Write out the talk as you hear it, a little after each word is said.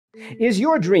Is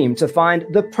your dream to find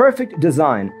the perfect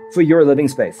design for your living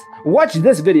space? Watch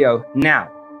this video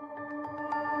now.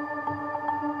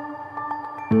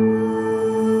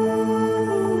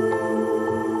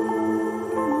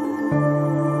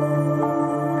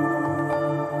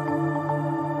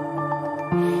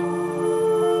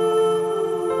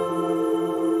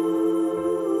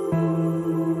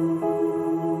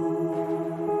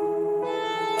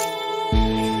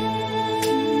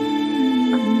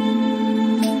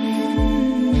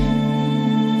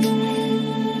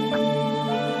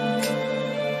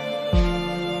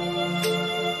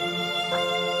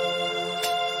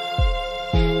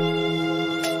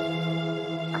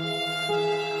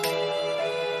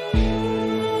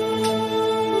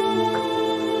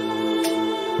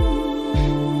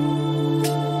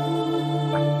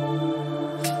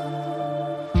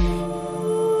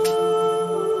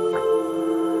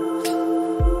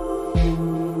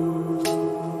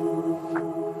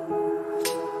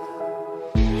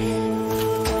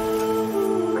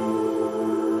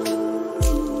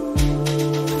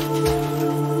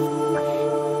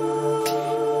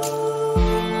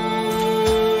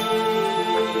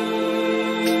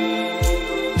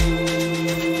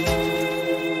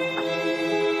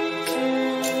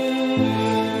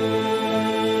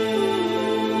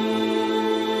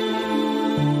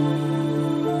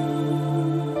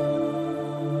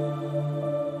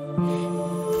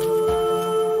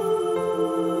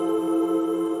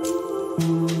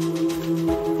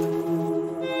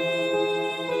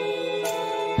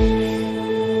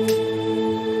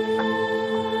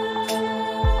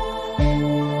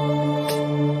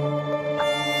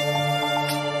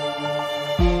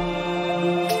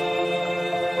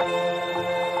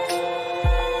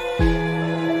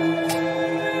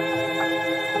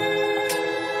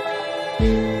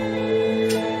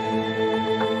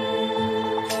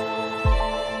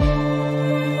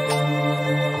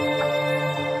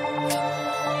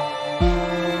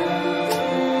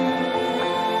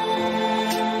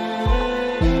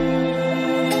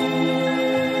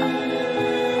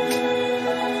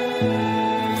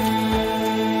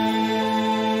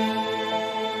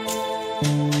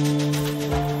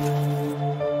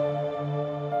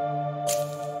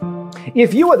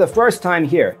 If you are the first time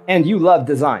here and you love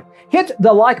design, hit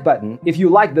the like button if you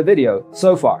like the video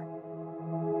so far.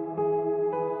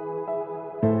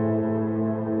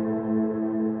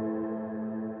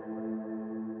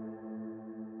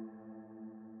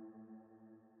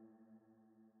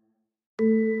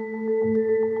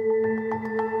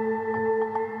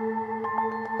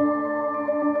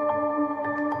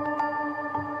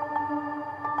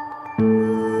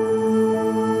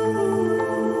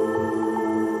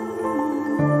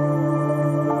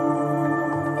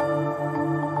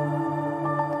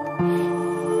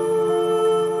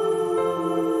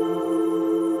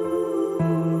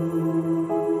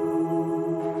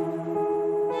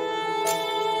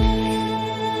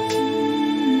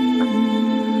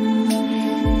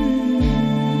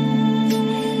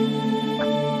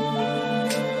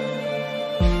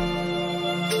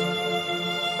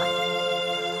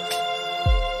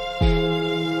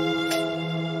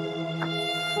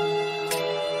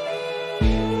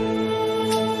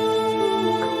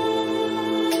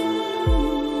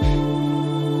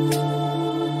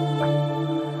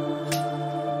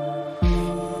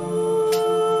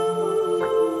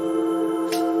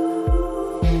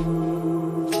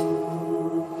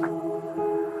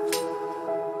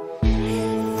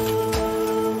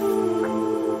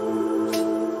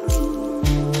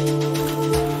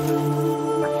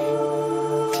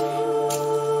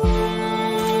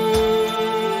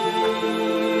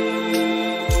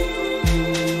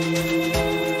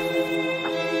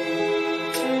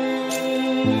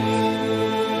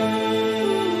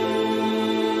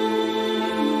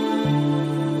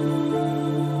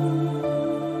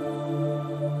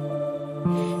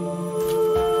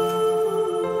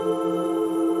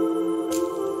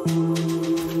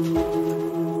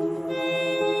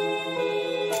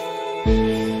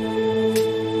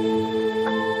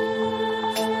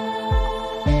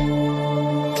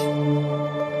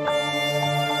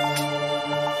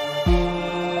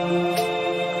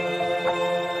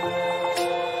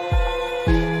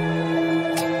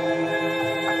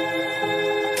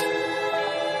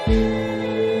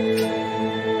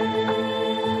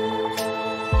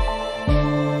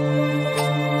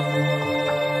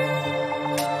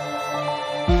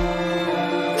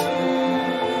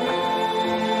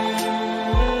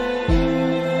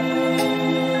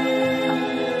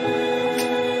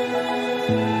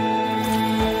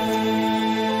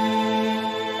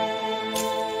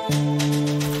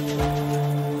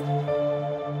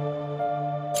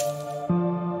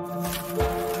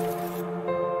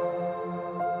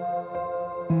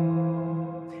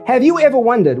 Have you ever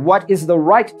wondered what is the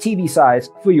right TV size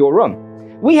for your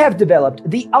room? We have developed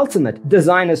the ultimate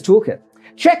designer's toolkit.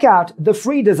 Check out the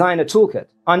free designer toolkit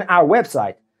on our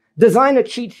website,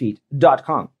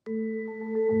 designercheatsheet.com.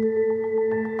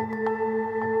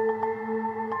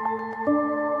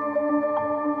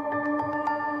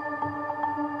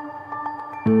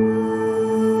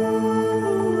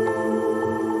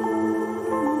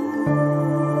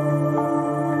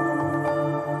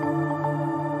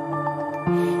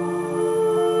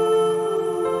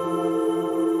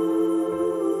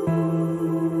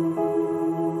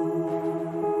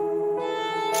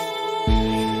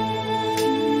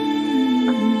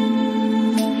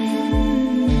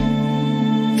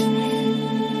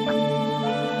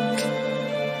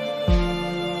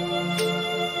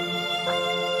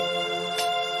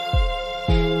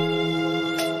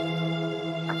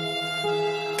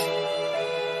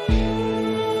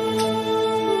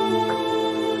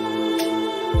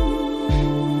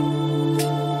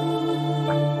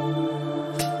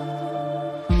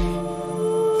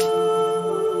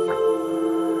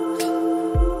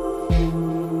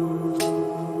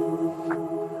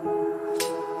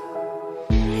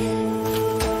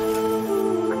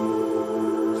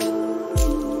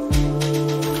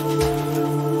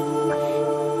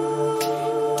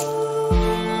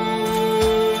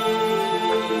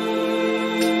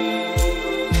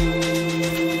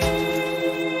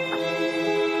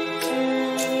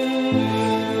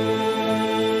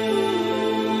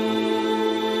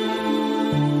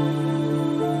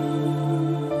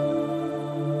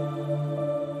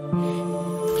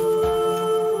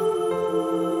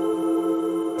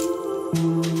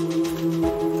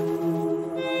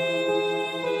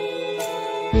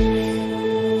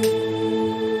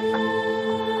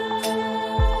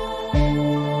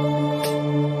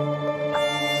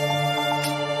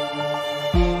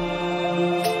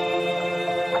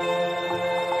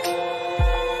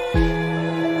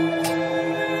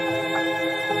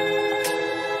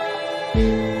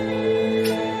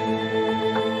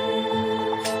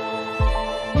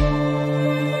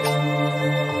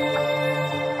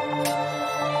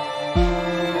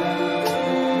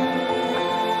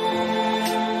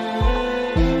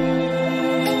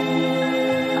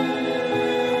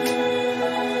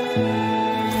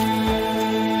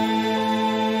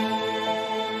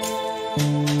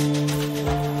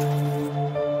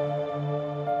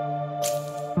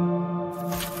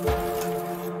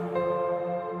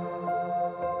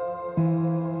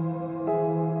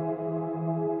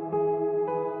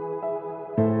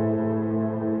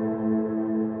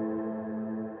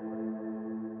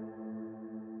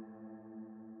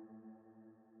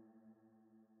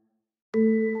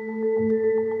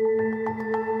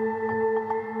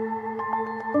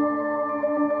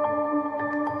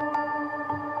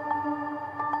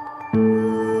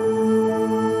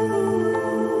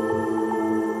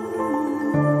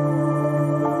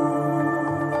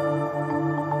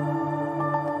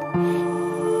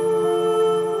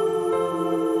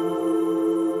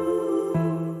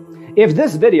 If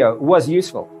this video was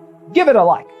useful, give it a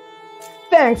like.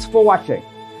 Thanks for watching.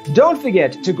 Don't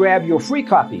forget to grab your free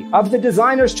copy of the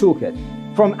Designer's Toolkit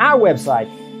from our website,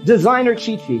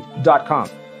 designercheatsheet.com.